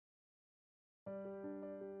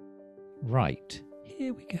Right,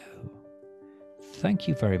 here we go. Thank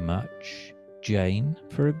you very much, Jane,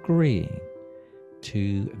 for agreeing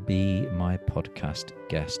to be my podcast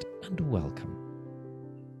guest, and welcome.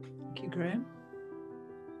 Thank you, Graham.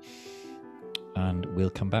 And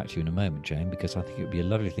we'll come back to you in a moment, Jane, because I think it would be a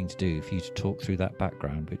lovely thing to do for you to talk through that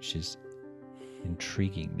background, which is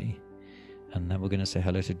intriguing me. And then we're going to say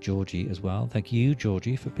hello to Georgie as well. Thank you,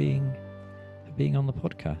 Georgie, for being on the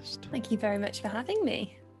podcast. Thank you very much for having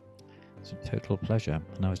me. It's a total pleasure.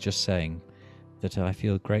 And I was just saying that I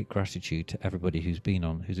feel great gratitude to everybody who's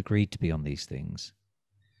agreed to be on these things.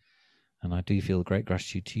 And I do feel great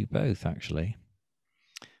gratitude to you both, actually.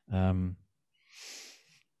 And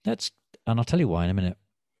I'll tell you why in a minute.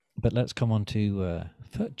 But let's come on to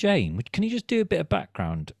Jane. Can you just do a bit of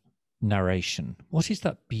background narration? What is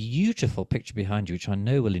that beautiful picture behind you, which I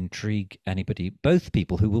know will intrigue anybody, both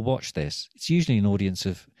people who will watch this? It's usually an audience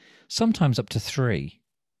of sometimes up to 3.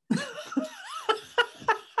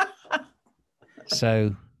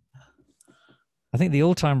 So I think the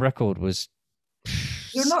all-time record was...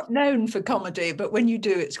 You're not known for comedy, but when you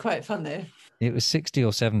do, it's quite funny. It was 60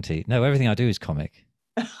 or 70. No, everything I do is comic.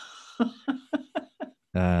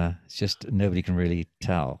 It's just nobody can really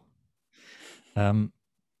tell.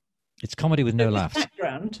 It's comedy with no laughs.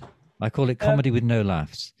 Background. I call it comedy with no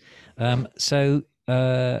laughs.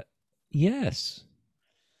 Yes.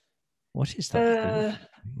 What is that?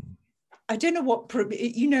 I don't know what,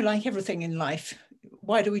 like everything in life,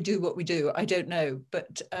 why do we do what we do? I don't know.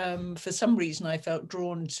 But for some reason, I felt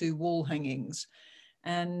drawn to wall hangings.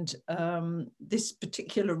 And this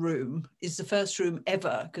particular room is the first room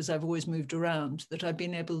ever, because I've always moved around, that I've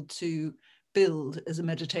been able to build as a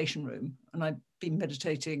meditation room. And I've been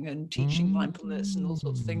meditating and teaching mindfulness and all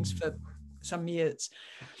sorts of things for some years.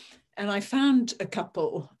 And I found a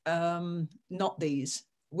couple, not these,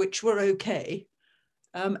 which were okay.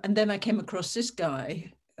 And then I came across this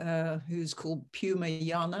guy who's called Puma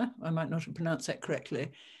Yana. I might not have pronounced that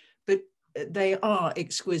correctly, but they are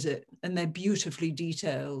exquisite and they're beautifully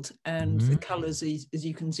detailed, and the colors, as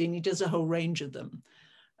you can see, and he does a whole range of them.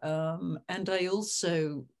 And I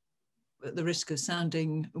also, at the risk of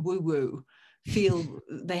sounding woo-woo, feel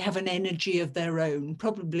they have an energy of their own,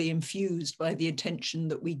 probably infused by the attention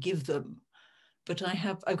that we give them. But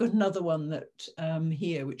I've got another one that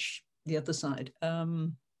here, which the other side.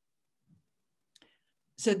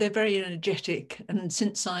 So they're very energetic. And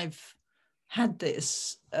since I've had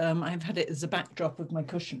this, I've had it as a backdrop of my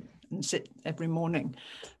cushion and sit every morning.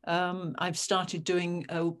 I've started doing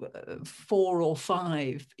 4 or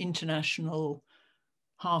 5 international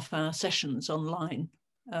half-hour sessions online.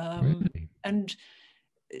 Really? And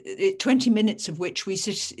 20 minutes of which we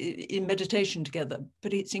sit in meditation together,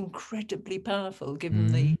 but it's incredibly powerful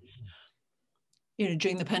given the,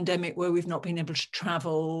 during the pandemic where we've not been able to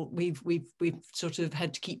travel, we've sort of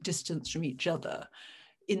had to keep distance from each other.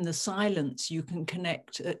 In the silence, you can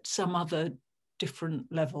connect at some other different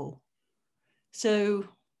level. So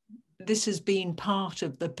this has been part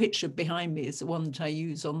of the picture behind me, is the one that I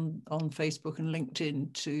use on Facebook and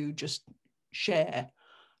LinkedIn to just share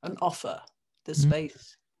and offer the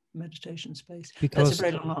space, meditation space. Because that's a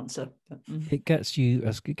very long answer. But, it gets you,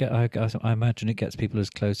 I imagine it gets people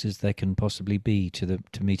as close as they can possibly be to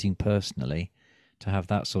meeting personally, to have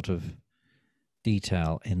that sort of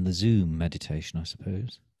detail in the Zoom meditation, I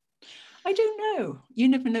suppose. I don't know. You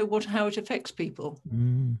never know how it affects people.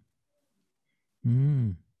 And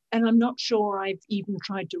I'm not sure I've even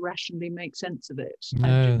tried to rationally make sense of it. No.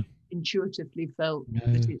 I've just intuitively felt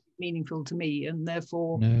that it's meaningful to me, and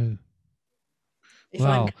therefore, if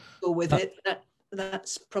I'm comfortable with it,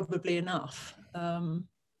 that's probably enough.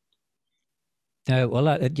 Yes. The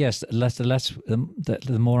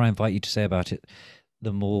more I invite you to say about it,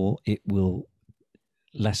 the more it will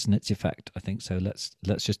lessen its effect, I think. So let's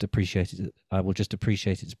just appreciate it. I will just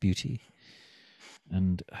appreciate its beauty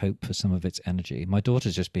and hope for some of its energy. My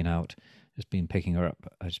daughter's just been picking her up.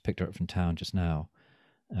 I just picked her up from town just now,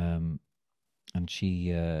 and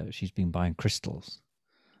she's been buying crystals,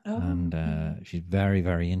 and she's very,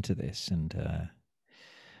 very into this, and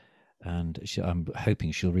I'm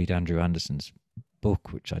hoping she'll read Andrew Anderson's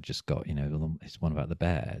book, which I just got. It's one about the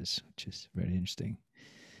bears, which is really interesting.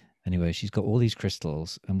 Anyway, she's got all these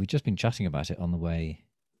crystals, and we've just been chatting about it on the way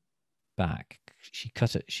back. She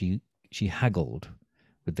haggled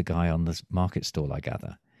with the guy on the market stall, I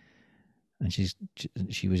gather. And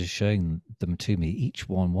she was just showing them to me, each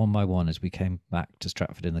one by one, as we came back to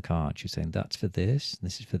Stratford in the car. And she was saying, that's for this, and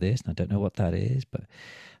this is for this, and I don't know what that is.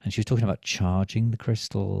 And she was talking about charging the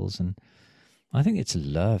crystals. And I think it's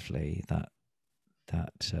lovely that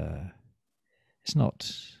it's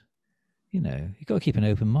not you know, you've got to keep an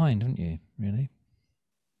open mind, haven't you, really?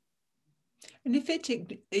 And if it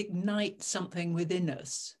ignites something within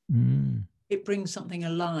us, it brings something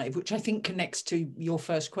alive, which I think connects to your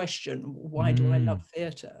first question. Why do I love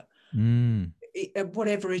theatre?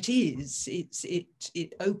 Whatever it is,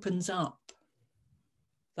 it opens up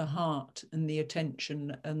the heart and the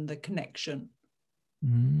attention and the connection.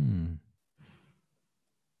 And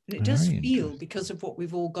it does feel, because of what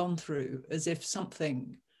we've all gone through, as if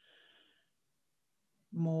something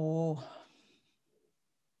more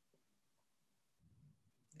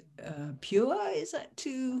pure, is that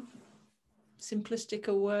too simplistic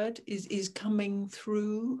a word, is coming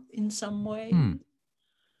through in some way.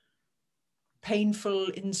 Painful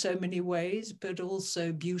in so many ways, but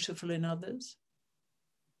also beautiful in others.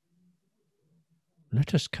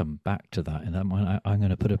 Let us come back to that. And I'm going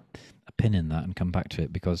to put a pin in that and come back to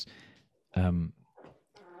it, because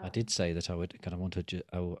I did say that I want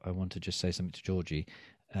to just say something to Georgie,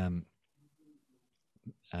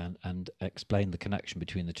 and explain the connection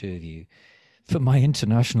between the two of you for my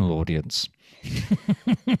international audience.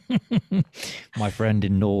 My friend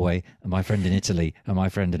in Norway, and my friend in Italy, and my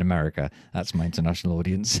friend in America. That's my international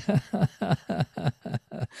audience.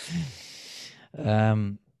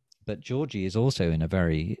 But Georgie is also in a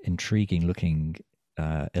very intriguing looking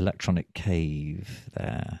electronic cave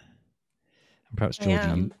there. And perhaps,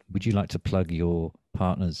 Georgie, would you like to plug your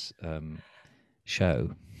partner's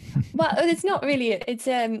show? Well, it's not really. It's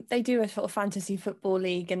they do a sort of fantasy football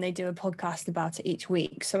league, and they do a podcast about it each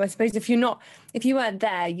week. So I suppose if you weren't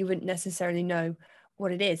there, you wouldn't necessarily know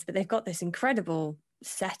what it is. But they've got this incredible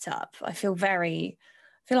setup. I feel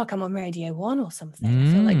like I'm on Radio 1 or something.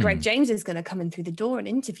 I feel like Greg James is going to come in through the door and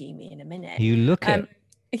interview me in a minute. You look it.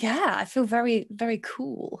 Yeah, I feel very, very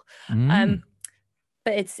cool.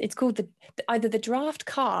 But it's called either the Draft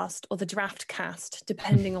Cast or the Draft Cast,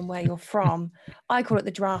 depending on where you're from. I call it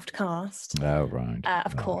the Draft Cast. Oh, right.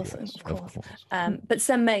 Of course. But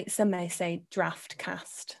some may say Draft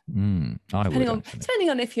Cast. Depending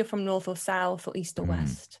on if you're from north or south or east or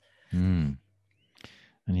west. And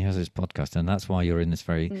he has his podcast, and that's why you're in this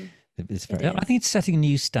very. I think it's setting a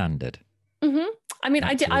new standard. I mean,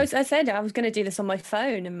 I said I was going to do this on my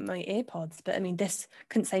phone and my earpods, but I mean,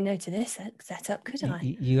 couldn't say no to this setup, could I?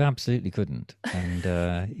 You absolutely couldn't, and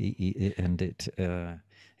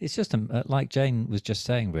it's just like Jane was just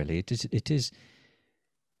saying. Really, it is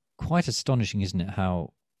quite astonishing, isn't it?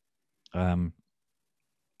 How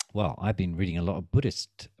well, I've been reading a lot of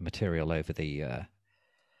Buddhist material over the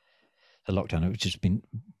lockdown, which has been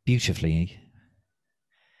beautifully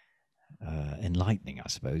enlightening, I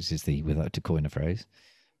suppose, without to coin a phrase.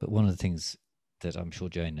 But one of the things that I'm sure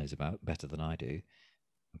Jane knows about better than I do,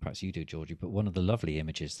 and perhaps you do, Georgie, but one of the lovely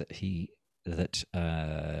images that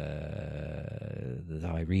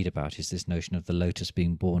I read about is this notion of the lotus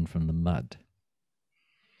being born from the mud,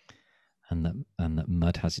 and that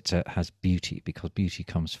mud has beauty because beauty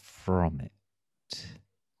comes from it,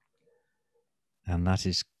 and that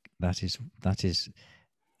is my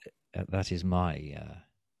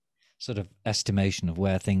sort of estimation of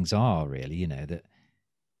where things are, really. You know, that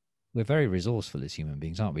we're very resourceful as human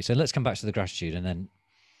beings, aren't we? So let's come back to the gratitude, and then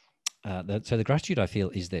so the gratitude I feel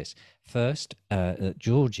is this. First,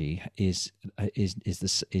 Georgie is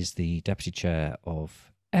the deputy chair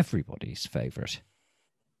of everybody's favourite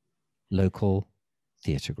local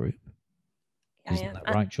theatre group. Isn't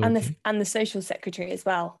that right, Georgie? And the social secretary as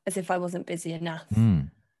well, as if I wasn't busy enough.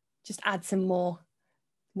 Just add some more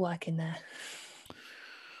work in there.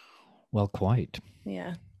 Well, quite.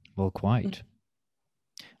 Yeah. Well, quite.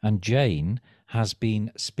 And Jane has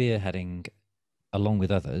been spearheading, along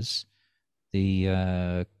with others,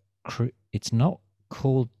 the it's not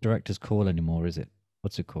called Director's Call anymore, is it?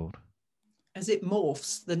 What's it called? As it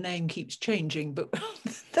morphs, the name keeps changing, but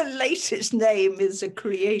the latest name is A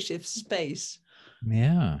Creative Space.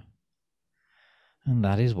 Yeah. And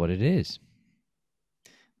that is what it is.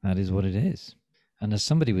 That is what it is. And as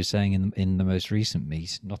somebody was saying in the most recent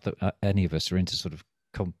meet, not that any of us are into sort of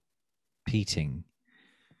competing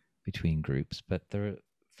between groups, but there are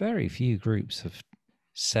very few groups have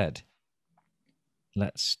said,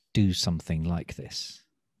 let's do something like this.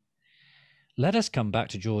 Let us come back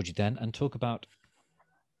to Georgie then and talk about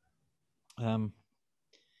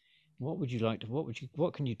what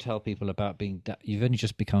can you tell people about being you've only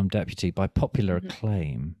just become deputy by popular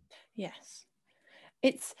acclaim. Yes.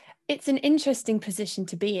 It's an interesting position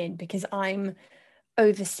to be in because I'm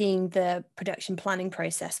overseeing the production planning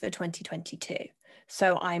process for 2022.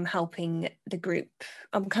 So I'm helping the group.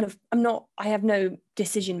 I have no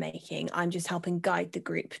decision making. I'm just helping guide the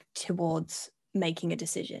group towards making a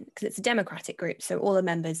decision, because it's a democratic group. So all the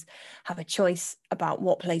members have a choice about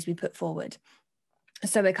what plays we put forward.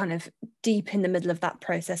 So we're kind of deep in the middle of that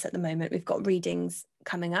process at the moment. We've got readings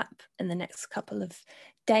coming up in the next couple of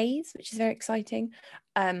days, which is very exciting.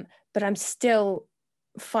 But I'm still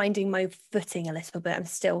finding my footing a little bit. I'm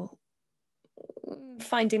still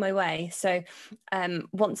finding my way. So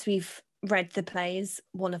once we've read the plays,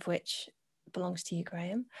 one of which belongs to you,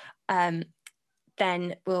 Graham,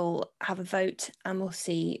 then we'll have a vote and we'll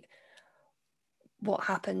see what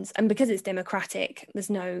happens. And because it's democratic, there's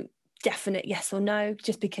no definite yes or no.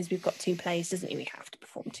 Just because we've got 2 plays doesn't mean we have to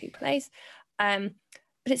perform 2 plays. But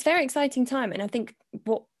it's a very exciting time. And I think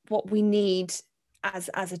what we need as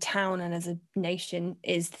a town and as a nation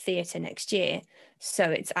is theatre next year. So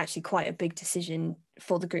it's actually quite a big decision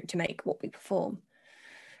for the group to make what we perform.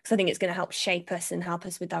 Because I think it's going to help shape us and help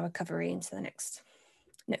us with our recovery into the next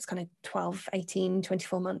kind of 12, 18,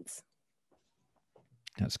 24 months.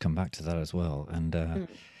 Let's come back to that as well. And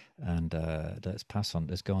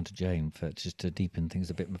let's go on to Jane for just to deepen things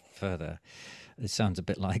a bit further. It sounds a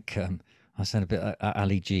bit like, I sound a bit like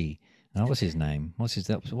Ali G. Now, what's his name? What's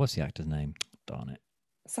the actor's name? Darn it.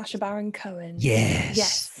 Sacha Baron Cohen.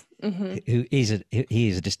 Yes. Mm-hmm. He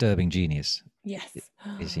is a disturbing genius. Yes.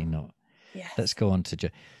 Is he not? Yes. Let's go on to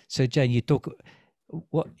Jane. So Jane, you talk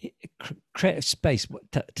what creative space.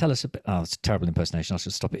 Tell us a bit. Oh, it's a terrible impersonation. I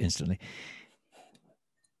should stop it instantly.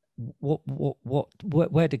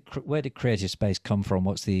 Where did creative space come from?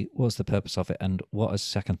 What's the purpose of it, and what has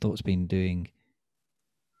Second Thoughts been doing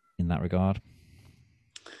in that regard?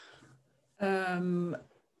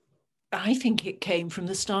 I think it came from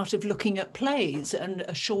the start of looking at plays and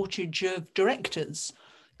a shortage of directors.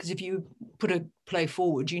 Because if you put a play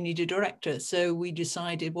forward, you need a director. So we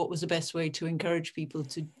decided what was the best way to encourage people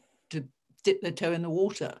to dip their toe in the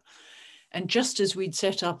water. And just as we'd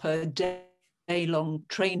set up a day-long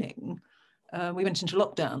training, we went into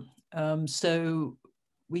lockdown. So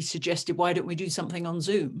we suggested, why don't we do something on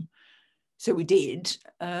Zoom? So we did.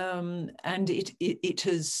 And it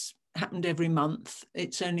has happened every month.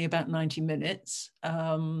 It's only about 90 minutes.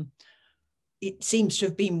 It seems to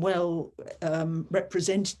have been well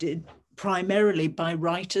represented primarily by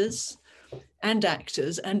writers and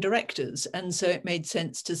actors and directors. And so it made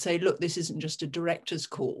sense to say, look, this isn't just a director's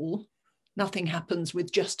call. Nothing happens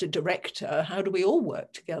with just a director. How do we all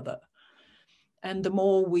work together? And the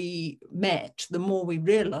more we met, the more we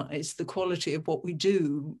realized the quality of what we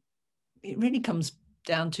do. It really comes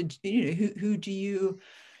down to, who do you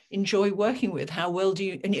enjoy working with? How well do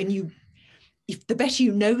you, and you, if the better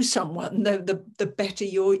you know someone, the better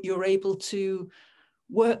you're able to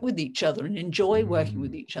work with each other and enjoy working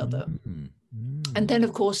with each other. And then,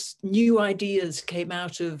 of course, new ideas came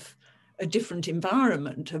out of a different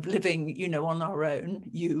environment of living, on our own.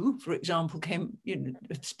 You, for example,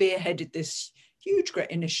 spearheaded this huge,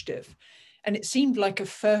 great initiative. And it seemed like a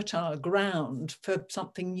fertile ground for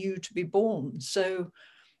something new to be born. So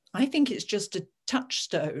I think it's just a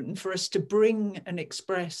touchstone for us to bring and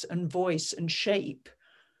express and voice and shape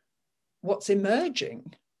what's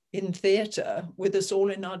emerging in theatre with us all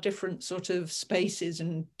in our different sort of spaces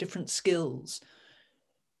and different skills.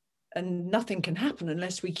 And nothing can happen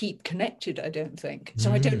unless we keep connected, I don't think.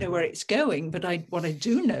 So I don't know where it's going, but what I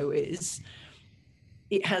do know is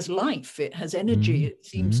it has life, it has energy, it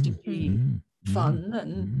seems to be fun.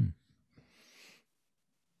 And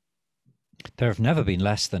there have never been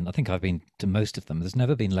less than, I think I've been to most of them, there's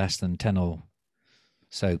never been less than 10 or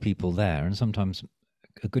so people there, and sometimes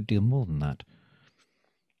a good deal more than that.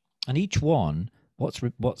 And each one,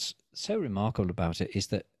 what's so remarkable about it is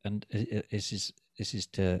that, and this is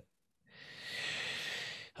to,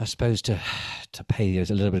 I suppose, to pay a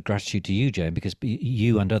little bit of gratitude to you, Jane, because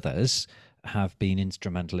you and others have been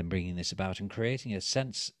instrumental in bringing this about and creating a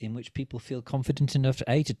sense in which people feel confident enough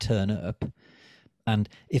to turn up, and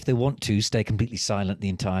if they want to, stay completely silent the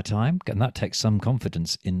entire time. And that takes some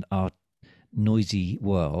confidence in our noisy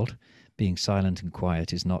world. Being silent and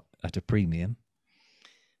quiet is not at a premium,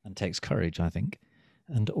 and takes courage, I think.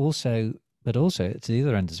 And also, but also to the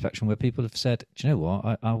other end of the spectrum, where people have said, do you know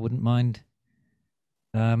what, I wouldn't mind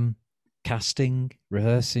casting,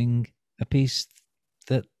 rehearsing a piece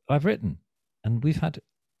that I've written. And we've had,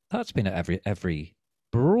 that's been at every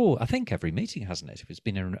broad, I think every meeting, hasn't it? If it's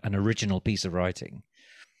been an original piece of writing.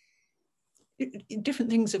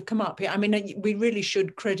 Different things have come up here. I mean, we really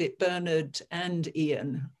should credit Bernard and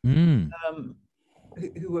Ian,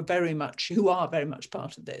 who are very much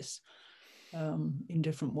part of this in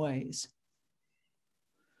different ways.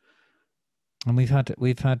 And we've had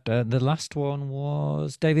the last one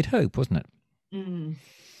was David Hope, wasn't it?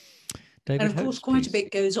 David And of course, Hope's quite piece. a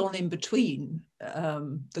bit goes on in between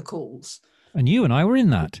the calls. And you and I were in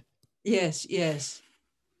that. Yes, yes.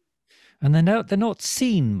 And they're not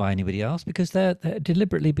seen by anybody else because they're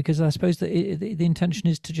deliberately, because I suppose the intention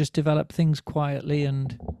is to just develop things quietly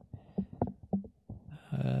and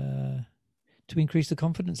to increase the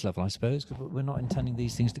confidence level, I suppose, because we're not intending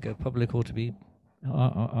these things to go public or to be,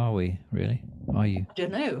 are we really? Are you? I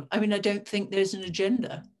don't know. I mean, I don't think there's an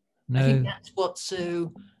agenda. No. I think that's what's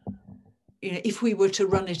so, if we were to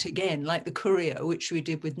run it again, like the Courier, which we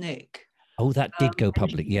did with Nick. Oh, that did go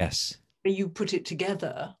public, yes. You put it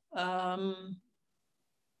together. I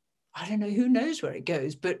don't know, who knows where it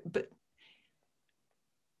goes, but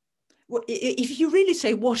if you really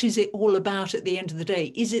say, what is it all about at the end of the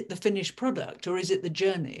day? Is it the finished product or is it the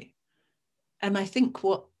journey? And I think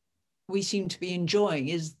what we seem to be enjoying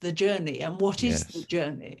is the journey. And what is the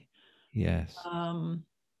journey? Yes.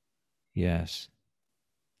 Yes.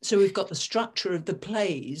 So we've got the structure of the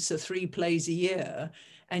plays, the 3 plays a year,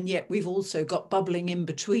 and yet we've also got bubbling in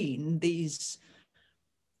between these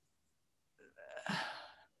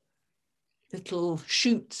little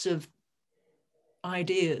shoots of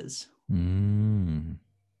ideas.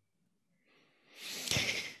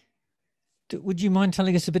 Would you mind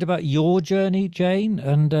telling us a bit about your journey, Jane?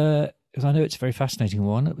 And because I know it's a very fascinating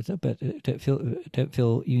one, but don't feel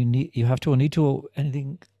you have to or need to or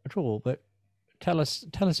anything at all. But tell us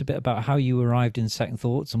a bit about how you arrived in Second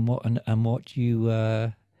Thoughts and what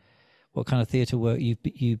you what kind of theatre work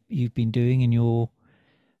you've been doing in your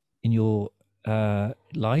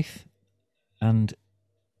life and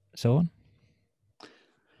so on.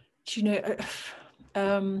 Do you know,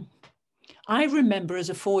 I remember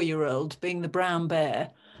as a 4-year-old being the brown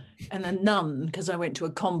bear and a nun, because I went to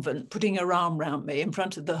a convent, putting her arm around me in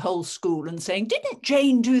front of the whole school and saying, "Didn't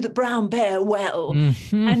Jane do the brown bear well?"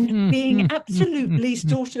 And being absolutely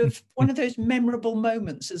sort of one of those memorable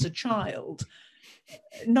moments as a child,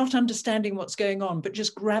 not understanding what's going on, but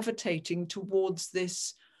just gravitating towards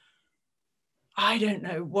this, I don't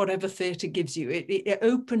know, whatever theatre gives you. It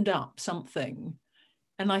opened up something.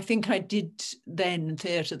 And I think I did then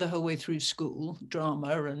theatre the whole way through school,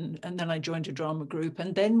 drama, and then I joined a drama group.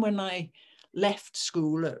 And then when I left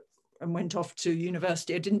school and went off to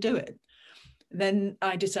university, I didn't do it. Then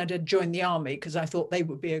I decided to join the army because I thought they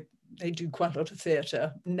do quite a lot of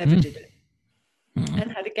theatre, never did it.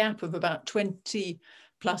 And had a gap of about 20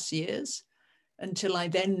 plus years until I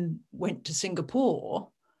then went to Singapore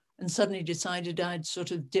and suddenly decided I'd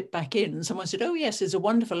sort of dip back in. And someone said, "Oh yes, there's a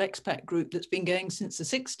wonderful expat group that's been going since the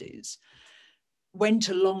 60s. Went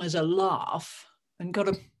along as a laugh and got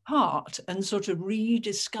a part and sort of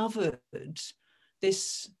rediscovered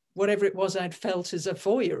this, whatever it was I'd felt as a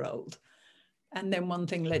 4-year-old. And then one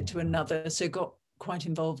thing led to another. So got quite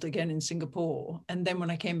involved again in Singapore. And then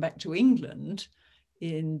when I came back to England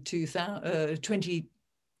in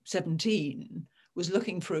 2017, was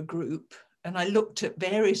looking for a group. And I looked at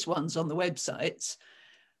various ones on the websites,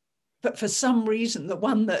 but for some reason, the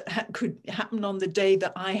one that could happen on the day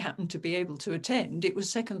that I happened to be able to attend, it was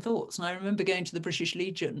Second Thoughts. And I remember going to the British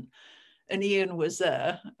Legion and Ian was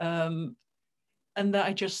there. And that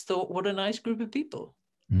I just thought, what a nice group of people.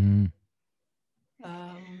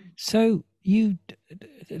 So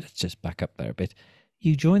let's just back up there a bit.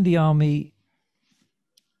 You joined the army.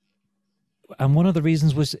 And one of the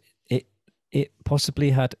reasons was it possibly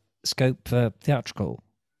had scope for theatrical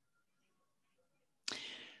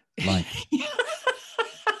life.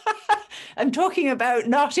 I'm talking about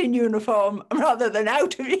not in uniform rather than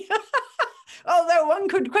out of it. Although one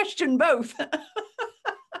could question both.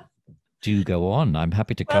 Do go on. I'm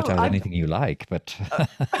happy to cut out anything you like, but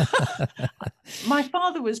my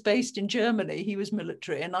father was based in Germany. He was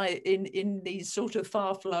military, and I in these sort of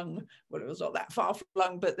far-flung, well, it was not that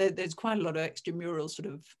far-flung, but there's quite a lot of extramural sort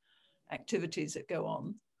of activities that go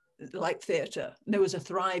on, like theatre. There was a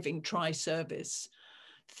thriving tri-service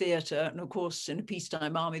theatre, and of course in a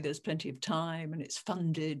peacetime army there's plenty of time and it's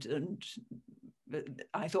funded, and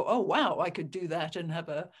I thought, oh wow, I could do that and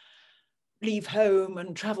leave home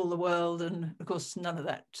and travel the world. And of course none of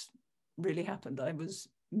that really happened. I was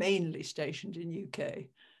mainly stationed in UK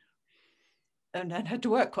and I had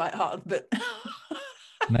to work quite hard, but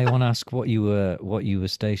May I want to ask what you were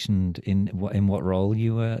stationed in what role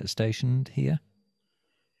you were stationed here?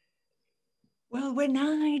 Well, when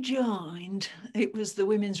I joined, it was the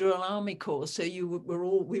Women's Royal Army Corps, so we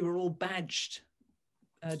were all badged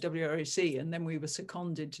WROC, and then we were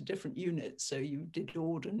seconded to different units. So you did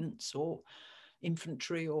ordnance or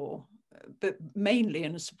infantry, but mainly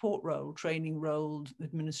in a support role, training role,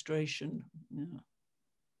 administration. Yeah.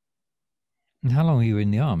 And how long were you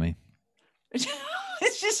in the army? It's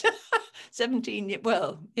just 17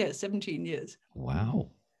 years. Wow.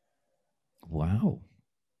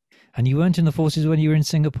 And you weren't in the forces when you were in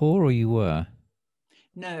Singapore, or you were?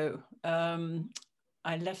 No.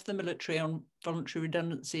 I left the military on voluntary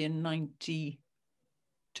redundancy in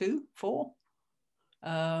 94.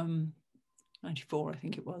 94, I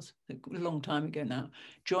think it was, a long time ago now.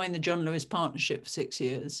 Joined the John Lewis Partnership for 6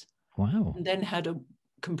 years. Wow. And then had a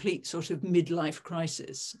complete sort of midlife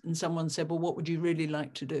crisis. And someone said, well, what would you really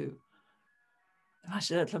like to do? And I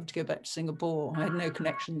said, I'd love to go back to Singapore. I had no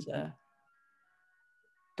connections there.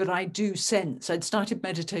 But I do sense, I'd started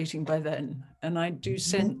meditating by then, and I do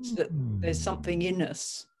sense that there's something in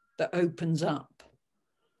us that opens up.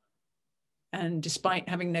 And despite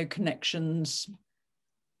having no connections,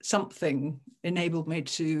 something enabled me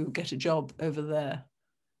to get a job over there.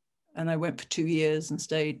 And I went for 2 years and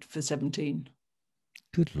stayed for 17.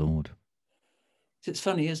 Good Lord. So it's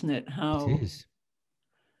funny, isn't it? How it is.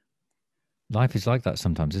 Life is like that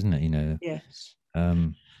sometimes, isn't it? You know. Yes.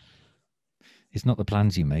 It's not the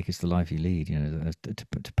plans you make; it's the life you lead. You know,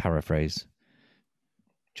 to paraphrase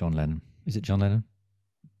John Lennon. Is it John Lennon?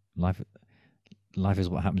 Life is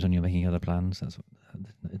what happens when you're making other plans. That's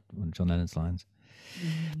one of John Lennon's lines.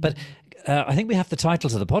 But I think we have the title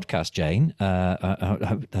to the podcast, Jane.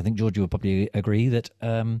 I think Georgie will probably agree that.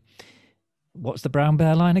 What's the brown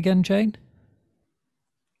bear line again, Jane?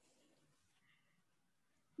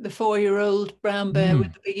 The 4-year-old brown bear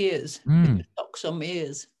with the big ears, with the socks on my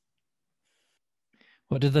ears.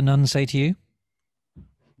 What did the nun say to you?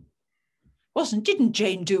 Didn't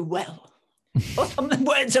Jane do well? Or some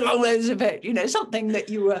words along those effects, you know, something that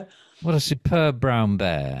you were. What a superb brown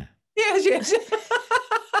bear. Yes.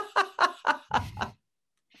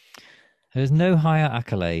 There's no higher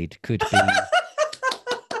accolade could be.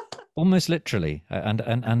 Almost literally.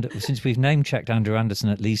 And since we've name checked Andrew Anderson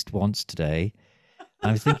at least once today,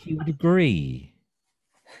 I think you would agree.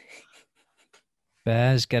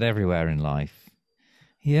 Bears get everywhere in life.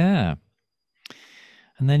 Yeah.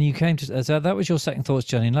 And then you came to, so that was your second thoughts,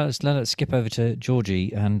 Jenny. Let us skip over to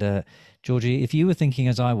Georgie. And Georgie, if you were thinking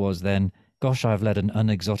as I was, then gosh, I've led an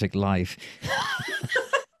unexotic life.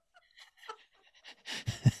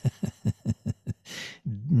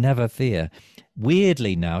 Never fear.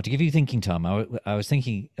 Weirdly now, to give you thinking time, I was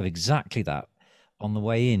thinking of exactly that on the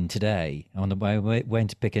way in today, on the way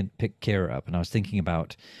went to pick Kira up, and I was thinking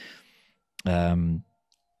about, you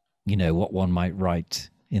know, what one might write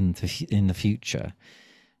in the future,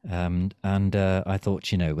 and I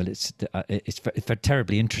thought, you know, well, it's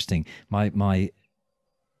terribly interesting. I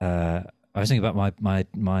was thinking about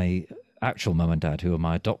my actual mum and dad, who are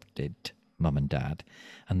my adopted mum and dad,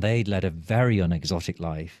 and they led a very unexotic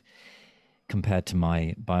life compared to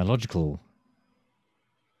my biological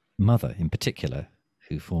mother in particular,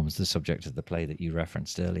 who forms the subject of the play that you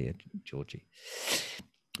referenced earlier, Georgie.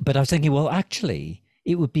 But I was thinking, well, actually,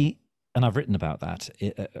 it would be, and I've written about that,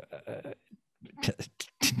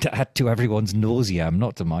 to add to everyone's nausea,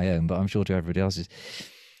 not to my own, but I'm sure to everybody else's.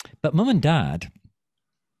 But mum and dad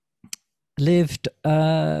lived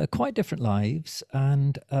quite different lives,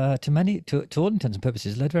 and to all intents and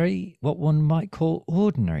purposes, led very, what one might call,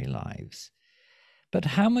 ordinary lives. But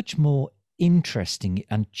how much more interesting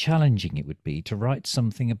and challenging it would be to write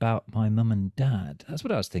something about my mum and dad. That's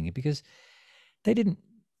what I was thinking, because they didn't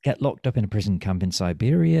get locked up in a prison camp in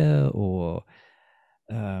Siberia or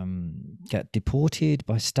get deported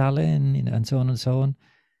by Stalin, you know, and so on and so on.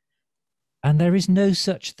 And there is no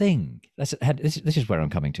such thing. This is where I'm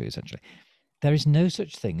coming to, essentially. There is no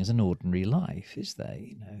such thing as an ordinary life, is there?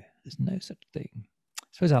 You know, there's no such thing. I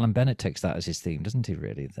suppose Alan Bennett takes that as his theme, doesn't he,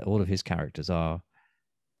 really? That all of his characters are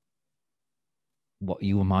what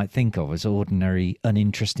you might think of as ordinary,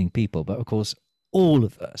 uninteresting people. But of course, all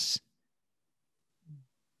of us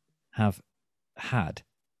have had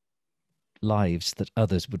lives that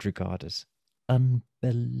others would regard as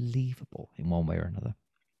unbelievable in one way or another.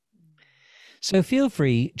 So feel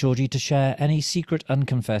free, Georgie, to share any secret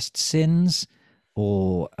unconfessed sins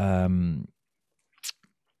or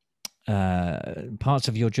parts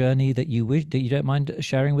of your journey that you don't mind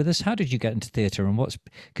sharing with us. How did you get into theatre, and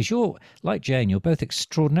because you're like Jane, you're both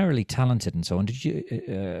extraordinarily talented and so on. Did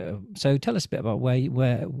you? So tell us a bit about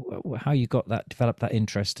how you developed that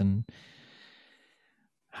interest, and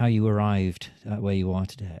how you arrived at where you are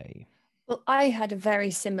today. Well, I had a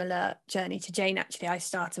very similar journey to Jane, actually. I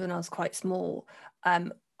started when I was quite small.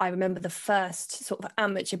 I remember the first sort of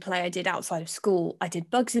amateur play I did outside of school. I did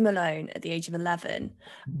Bugsy Malone at the age of 11,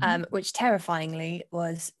 which terrifyingly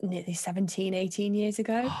was nearly 17, 18 years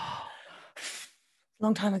ago.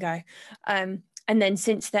 Long time And then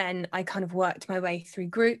since then, I kind of worked my way through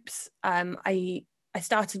groups. I I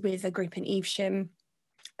started with a group in Evesham,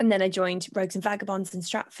 and then I joined Rogues and Vagabonds in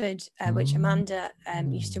Stratford, which Amanda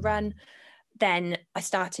used to run. Then I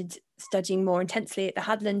started studying more intensely at the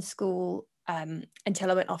Hadland School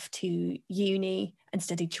until I went off to uni and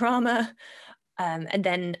studied drama. And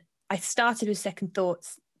then I started with Second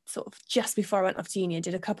Thoughts sort of just before I went off to uni. I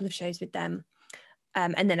did a couple of shows with them.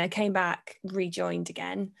 And then I came back, rejoined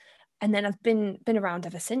again. And then I've been around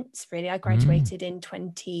ever since, really. I graduated in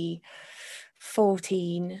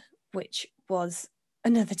 2014, which was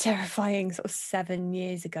another terrifying sort of 7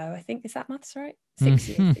 years ago, I think. Is that maths right? 6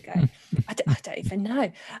 years ago. I don't even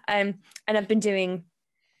know. And I've been doing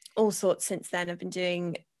all sorts since then. I've been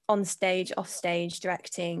doing on stage, off stage,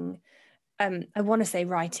 directing. I want to say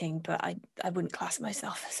writing, but I wouldn't class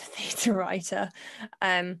myself as a theatre writer.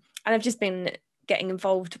 And I've just been getting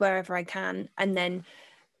involved wherever I can, and then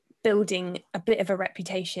building a bit of a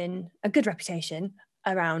good reputation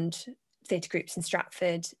around theatre groups in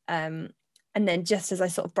Stratford. And then just as I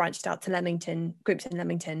sort of branched out to Leamington, groups in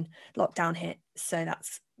Leamington, lockdown hit. So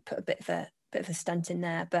that's put a bit of a stunt in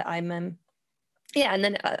there. But I'm and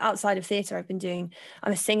then outside of theatre,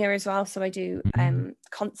 I'm a singer as well. So I do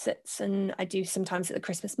concerts, and I do sometimes at the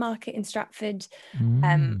Christmas market in Stratford.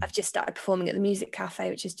 I've just started performing at the Music Cafe,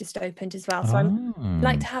 which has just opened as well. So I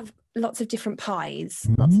like to have lots of different pies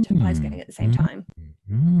going at the same time.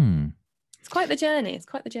 It's quite the journey.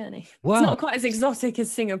 Wow. It's not quite as exotic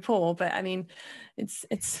as Singapore, but I mean, it's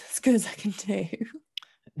as good as I can do.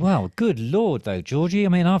 Well, good Lord, though, Georgie. I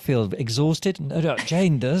mean, I feel exhausted. No doubt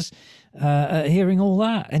Jane does, hearing all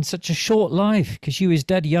that in such a short life, because you is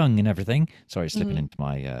dead young and everything. Sorry, slipping into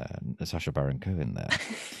my Sacha Baron Cohen there.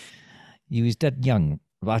 You is dead young.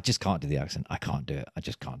 I just can't do the accent. I can't do it. I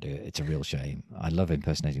just can't do it. It's a real shame. I love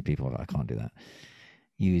impersonating people, but I can't do that.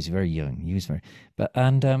 You is very young. So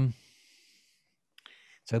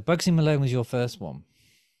Bugsy Malone was your first one.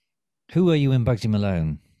 Who were you in Bugsy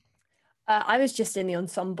Malone? I was just in the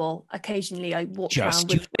ensemble. Occasionally I walked around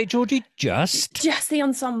with... Georgie? Just the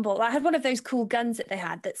ensemble. I had one of those cool guns that they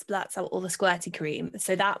had that splats out all the squirty cream.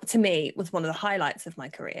 So that, to me, was one of the highlights of my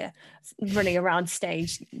career. Running around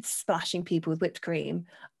stage, splashing people with whipped cream.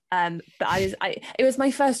 But it was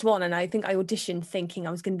my first one, and I think I auditioned thinking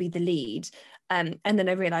I was going to be the lead. And then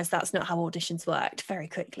I realised that's not how auditions worked very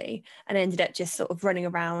quickly. And I ended up just sort of running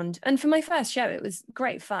around. And for my first show, it was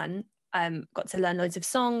great fun. Got to learn loads of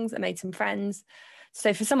songs. I made some friends.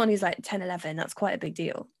 So for someone who's like 10, 11, that's quite a big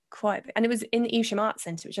deal. And it was in the Evesham Arts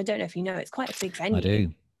Centre, which I don't know if you know. It's quite a big venue. I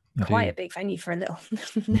do. A big venue for a little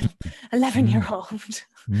 11-year-old.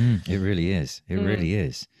 It really is. It really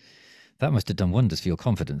is. That must have done wonders for your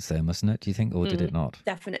confidence there, mustn't it? Do you think, or did it not?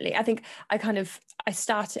 Definitely. I think I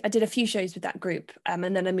did a few shows with that group, and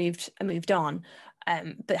then I moved on.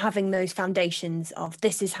 But having those foundations of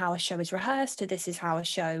this is how a show is rehearsed, or this is how a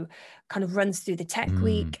show kind of runs through the tech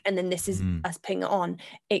week, and then this is us putting it on,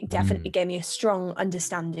 it definitely gave me a strong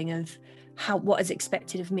understanding of what is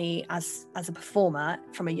expected of me as a performer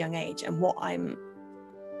from a young age, and what I'm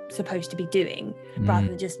supposed to be doing, rather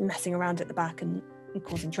than just messing around at the back and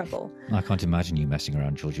causing trouble. I can't imagine you messing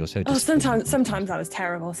around, George. You're so sometimes I was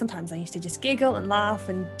terrible. Sometimes I used to just giggle and laugh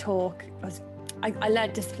and talk. I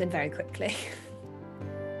learned discipline very quickly.